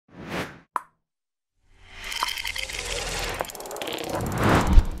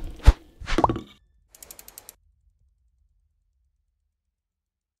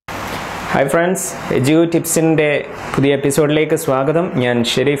Hi friends, Edu Tips in the episode-ലേക്ക് സ്വാഗതം. ഞാൻ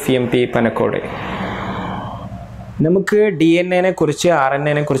Sharif MP Panakkode. നമുക്ക് DNA കുറിച്ച്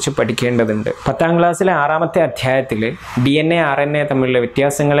RNA കുറിച്ച് പഠിക്കേണ്ടതുണ്ട്. 10ാം ക്ലാസ്സിലെ 6ാമത്തെ അധ്യായത്തിൽ DNA RNA തമ്മിലുള്ള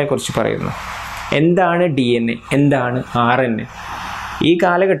വ്യത്യാസങ്ങളെ കുറിച്ച് പറയുന്നു. എന്താണ് DNA? എന്താണ് RNA? ഈ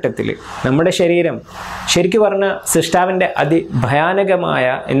കാലഘട്ടത്തിൽ നമ്മുടെ ശരീരം ശരിക്കും പറഞ്ഞാൽ സൃഷ്ടാവിൻ്റെ അതിഭയാനകമായ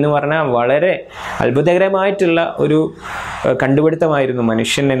എന്ന് പറഞ്ഞാൽ വളരെ അത്ഭുതകരമായിട്ടുള്ള ഒരു കണ്ടുപിടുത്തമായിരുന്നു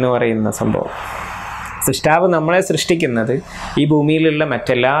മനുഷ്യൻ എന്ന് പറയുന്ന സംഭവം. സൃഷ്ടാവ് നമ്മളെ സൃഷ്ടിക്കുന്നത് ഈ ഭൂമിയിലുള്ള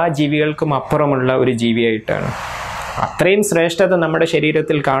മറ്റെല്ലാ ജീവികൾക്കും അപ്പുറമുള്ള ഒരു ജീവിയായിട്ടാണ്. അത്രയും ശ്രേഷ്ഠത നമ്മുടെ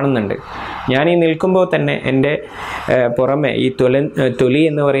ശരീരത്തിൽ കാണുന്നുണ്ട്. ഞാൻ ഈ നിൽക്കുമ്പോൾ തന്നെ എൻ്റെ പുറമെ ഈ തൊലി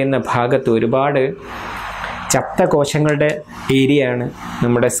എന്ന് പറയുന്ന ഭാഗത്ത് ഒരുപാട് ചത്ത കോശങ്ങളുടെ ഏരിയയാണ്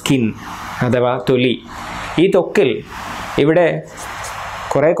നമ്മുടെ സ്കിൻ അഥവാ തൊലി. ഈ ത്വക്കിൽ ഇവിടെ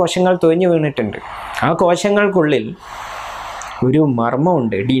കുറേ കോശങ്ങൾ തൊഴിഞ്ഞു വീണിട്ടുണ്ട്. ആ കോശങ്ങൾക്കുള്ളിൽ ഒരു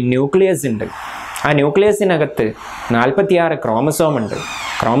മർമ്മമുണ്ട്, ന്യൂക്ലിയസ് ഉണ്ട്. ആ ന്യൂക്ലിയസിനകത്ത് 46 ക്രോമസോം ഉണ്ട്.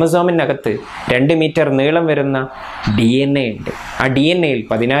 ക്രോമസോമിനകത്ത് 2 മീറ്റർ നീളം വരുന്ന DNA ഉണ്ട്. ആ DNAയിൽ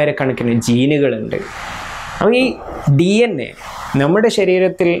 10,000 ജീനുകളുണ്ട്. അപ്പോൾ ഈ DNA നമ്മുടെ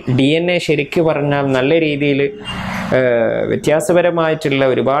ശരീരത്തിൽ DNA ശരിക്കും പറഞ്ഞാൽ നല്ല രീതിയിൽ വ്യത്യാസപരമായിട്ടുള്ള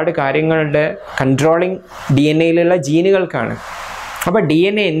ഒരുപാട് കാര്യങ്ങളുടെ കൺട്രോളിങ് DNAയിലുള്ള ജീനുകൾക്കാണ്. അപ്പോൾ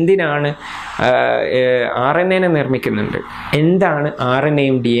DNA എന്തിനാണ് RNA നിർമ്മിക്കുന്നുണ്ട്? എന്താണ്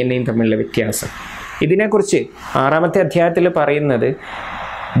RNAയും DNAയും തമ്മിലുള്ള വ്യത്യാസം? ഇതിനെക്കുറിച്ച് 6ാമത്തെ അധ്യായത്തിൽ പറയുന്നത്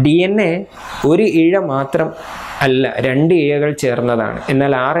DNA ഒരു ഇഴ മാത്രം അല്ല, 2 ഇഴകൾ ചേർന്നതാണ്.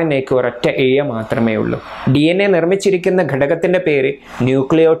 എന്നാൽ RNAക്ക് ഒരൊറ്റ ഇഴ മാത്രമേ ഉള്ളൂ. DNA നിർമ്മിച്ചിരിക്കുന്ന ഘടകത്തിൻ്റെ പേര്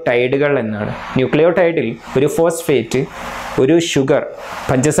ന്യൂക്ലിയോടൈഡുകൾ എന്നാണ്. ന്യൂക്ലിയോടൈഡിൽ ഒരു ഫോസ്ഫേറ്റ്, ഒരു ഷുഗർ,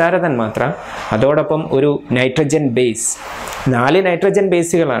 പഞ്ചസാര തന്മാത്ര, അതോടൊപ്പം ഒരു nitrogen base. 4 nitrogen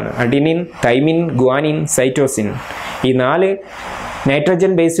ബേസുകളാണ്: adenine, thymine, guanine, cytosine. ഈ 4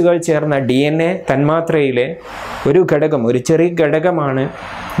 നൈട്രജൻ ബേസുകൾ ചേർന്ന DNA തന്മാത്രയിലെ ഒരു ഘടകം, ഒരു ചെറിയ ഘടകമാണ്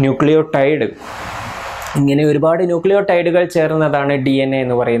ന്യൂക്ലിയോടൈഡ്. ഇങ്ങനെ ഒരുപാട് ന്യൂക്ലിയോടൈഡുകൾ ചേർന്നതാണ് DNA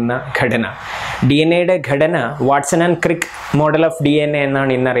എന്ന് പറയുന്ന ഘടന. DNAയുടെ ഘടന Watson and Crick model of DNA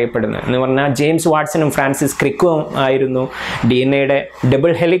എന്നാണ് ഇന്നറിയപ്പെടുന്നത്. എന്ന് പറഞ്ഞാൽ ജെയിംസ് വാട്സണും ഫ്രാൻസിസ് ക്രിക്കും ആയിരുന്നു DNAയുടെ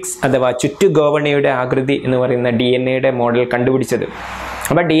ഡബിൾ ഹെലിക്സ് അഥവാ ചുറ്റുഗോവണിയുടെ ആകൃതി എന്ന് പറയുന്ന DNAയുടെ മോഡൽ കണ്ടുപിടിച്ചത്.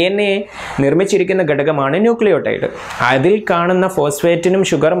 അപ്പോൾ DNA നിർമ്മിച്ചിരിക്കുന്ന ഘടകമാണ് ന്യൂക്ലിയോടൈഡ്. അതിൽ കാണുന്ന ഫോസ്ഫേറ്റിനും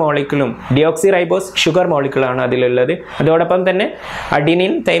ഷുഗർ മോളിക്കുലും ഡിയോക്സി റൈബോസ് ഷുഗർ മോളിക്കുളാണ് അതിലുള്ളത്. അതോടൊപ്പം തന്നെ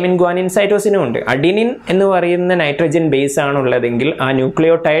അഡിനിൻ, തൈമിൻ, ഗ്വാനിൻ, സൈറ്റോസിനും ഉണ്ട്. അഡിനിൻ എന്ന് പറയുന്ന നൈട്രജൻ ബേസ് ആണുള്ളതെങ്കിൽ ആ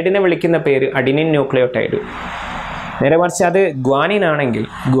ന്യൂക്ലിയോടൈഡിനെ വിളിക്കുന്ന പേര് അഡിനിൻ ന്യൂക്ലിയോടൈഡ്. നേരെ മറിച്ച് അത് ഗ്വാനിൻ ആണെങ്കിൽ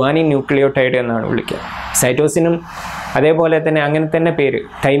ഗ്വാനിൻ ന്യൂക്ലിയോടൈഡ് എന്നാണ് വിളിക്കുക. സൈറ്റോസിനും അതേപോലെ തന്നെ അങ്ങനെ തന്നെ പേര്.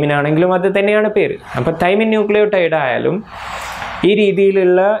 തൈമിൻ ആണെങ്കിലും അത് തന്നെയാണ് പേര്. അപ്പോൾ തൈമിൻ ന്യൂക്ലിയോടൈഡ് ആയാലും ഈ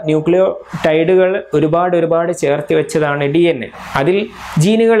രീതിയിലുള്ള ന്യൂക്ലിയോടൈഡുകൾ ഒരുപാട് ചേർത്ത് വെച്ചതാണ് DNA. അതിൽ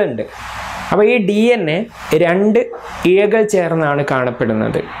ജീനുകളുണ്ട്. അപ്പോൾ ഈ DNA 2 ഇഴകൾ ചേർന്നാണ്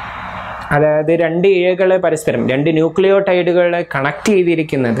കാണപ്പെടുന്നത്. അതായത് 2 ഇഴകളെ പരസ്പരം 2 ന്യൂക്ലിയോടൈഡുകളെ കണക്ട്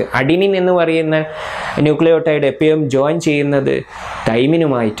ചെയ്തിരിക്കുന്നത് അഡിനിൻ എന്ന് പറയുന്ന ന്യൂക്ലിയോടൈഡ് എപ്പോഴും ജോയിൻ ചെയ്യുന്നത്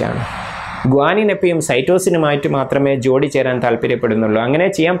തൈമിനുമായിട്ടാണ്. ഗ്വാനിൻ എപ്പോഴും സൈറ്റോസിനുമായിട്ട് മാത്രമേ ജോഡി ചേരാൻ താല്പര്യപ്പെടുന്നുള്ളൂ. അങ്ങനെ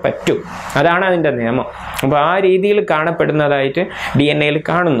ചെയ്യാൻ പറ്റും, അതാണ് അതിൻ്റെ നിയമം. അപ്പോൾ ആ രീതിയിൽ കാണപ്പെടുന്നതായിട്ട് DNAയിൽ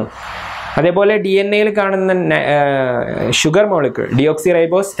കാണുന്നു. അതേപോലെ DNAയിൽ കാണുന്ന ഷുഗർ മോളിക്യൂൾ, ഡിയോക്സി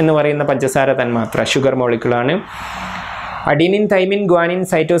റൈബോസ് എന്ന് പറയുന്ന പഞ്ചസാര തന്മാത്ര sugar മോളിക്യൂളാണ്. Adenine, thymine, guanine,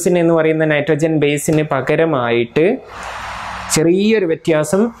 cytosine എന്ന് പറയുന്ന നൈട്രജൻ ബേസിന് പകരമായിട്ട് ചെറിയൊരു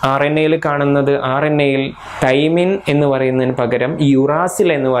വ്യത്യാസം RNAയിൽ കാണുന്നത്, RNAയിൽ തൈമിൻ എന്ന് പറയുന്നതിന് പകരം യുറാസിൽ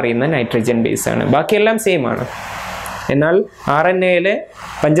എന്ന് പറയുന്ന നൈട്രജൻ ബേസാണ്. ബാക്കിയെല്ലാം സെയിം ആണ്. എന്നാൽ RNAയിലെ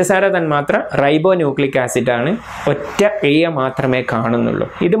പഞ്ചസാര തന്മാത്ര റൈബോ ന്യൂക്ലിക് ആസിഡാണ്. ഒറ്റ ഇഴ മാത്രമേ കാണുന്നുള്ളൂ.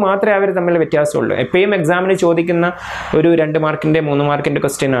 ഇത് മാത്രമേ അവർ തമ്മിൽ വ്യത്യാസമുള്ളൂ. എപ്പോഴും എക്സാമിന് ചോദിക്കുന്ന ഒരു 2 മാർക്കിൻ്റെ 3 മാർക്കിൻ്റെ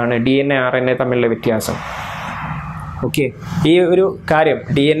ക്വസ്റ്റ്യൻ ആണ് DNA RNA തമ്മിലുള്ള വ്യത്യാസം. ഓക്കെ, ഈ ഒരു കാര്യം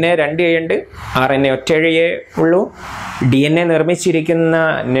DNA 2 ഇഴയുണ്ട്, RNA ഒറ്റ ഇഴയേ ഉള്ളൂ. DNA നിർമ്മിച്ചിരിക്കുന്ന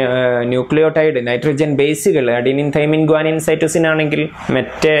nucleotide nitrogen ബേസുകൾ adenine, thymine, guanine, cytosine ആണെങ്കിൽ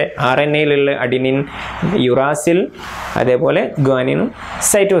മറ്റേ RNAയിലുള്ള അഡിനിൻ യുറാസിൽ, അതേപോലെ ഗ്വാനിനും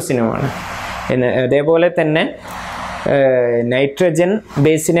സൈറ്റോസിനുമാണ്. അതേപോലെ തന്നെ നൈട്രജൻ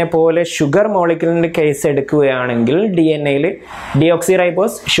ബേസിനെ പോലെ ഷുഗർ മോളിക്യൂളിൻ്റെ കേസ് എടുക്കുകയാണെങ്കിൽ DNAയിൽ ഡിയോക്സി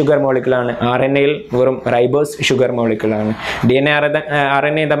റൈബോസ് ഷുഗർ മോളിക്യൂളാണ്, RNAയിൽ വെറും റൈബോസ് ഷുഗർ മോളിക്യൂളാണ്. DNA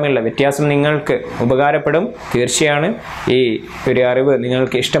RNA തമ്മിലുള്ള വ്യത്യാസം നിങ്ങൾക്ക് ഉപകാരപ്പെടും. തീർച്ചയാണ് ഈ ഒരു അറിവ്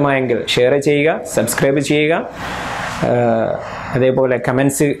നിങ്ങൾക്ക് ഇഷ്ടമായെങ്കിൽ ഷെയർ ചെയ്യുക, സബ്സ്ക്രൈബ് ചെയ്യുക. അതേപോലെ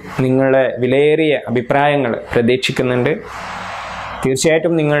കമൻസ്, നിങ്ങളുടെ വിലയേറിയ അഭിപ്രായങ്ങൾ പ്രതീക്ഷിക്കുന്നുണ്ട്.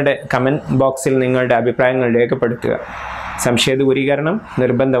 തീർച്ചയായിട്ടും നിങ്ങളുടെ കമൻറ്റ് ബോക്സിൽ നിങ്ങളുടെ അഭിപ്രായങ്ങൾ രേഖപ്പെടുത്തുക. സംശയ ദൂരീകരണം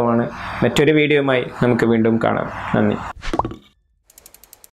നിർബന്ധമാണ്. മറ്റൊരു വീഡിയോയുമായി നമുക്ക് വീണ്ടും കാണാം. നന്ദി.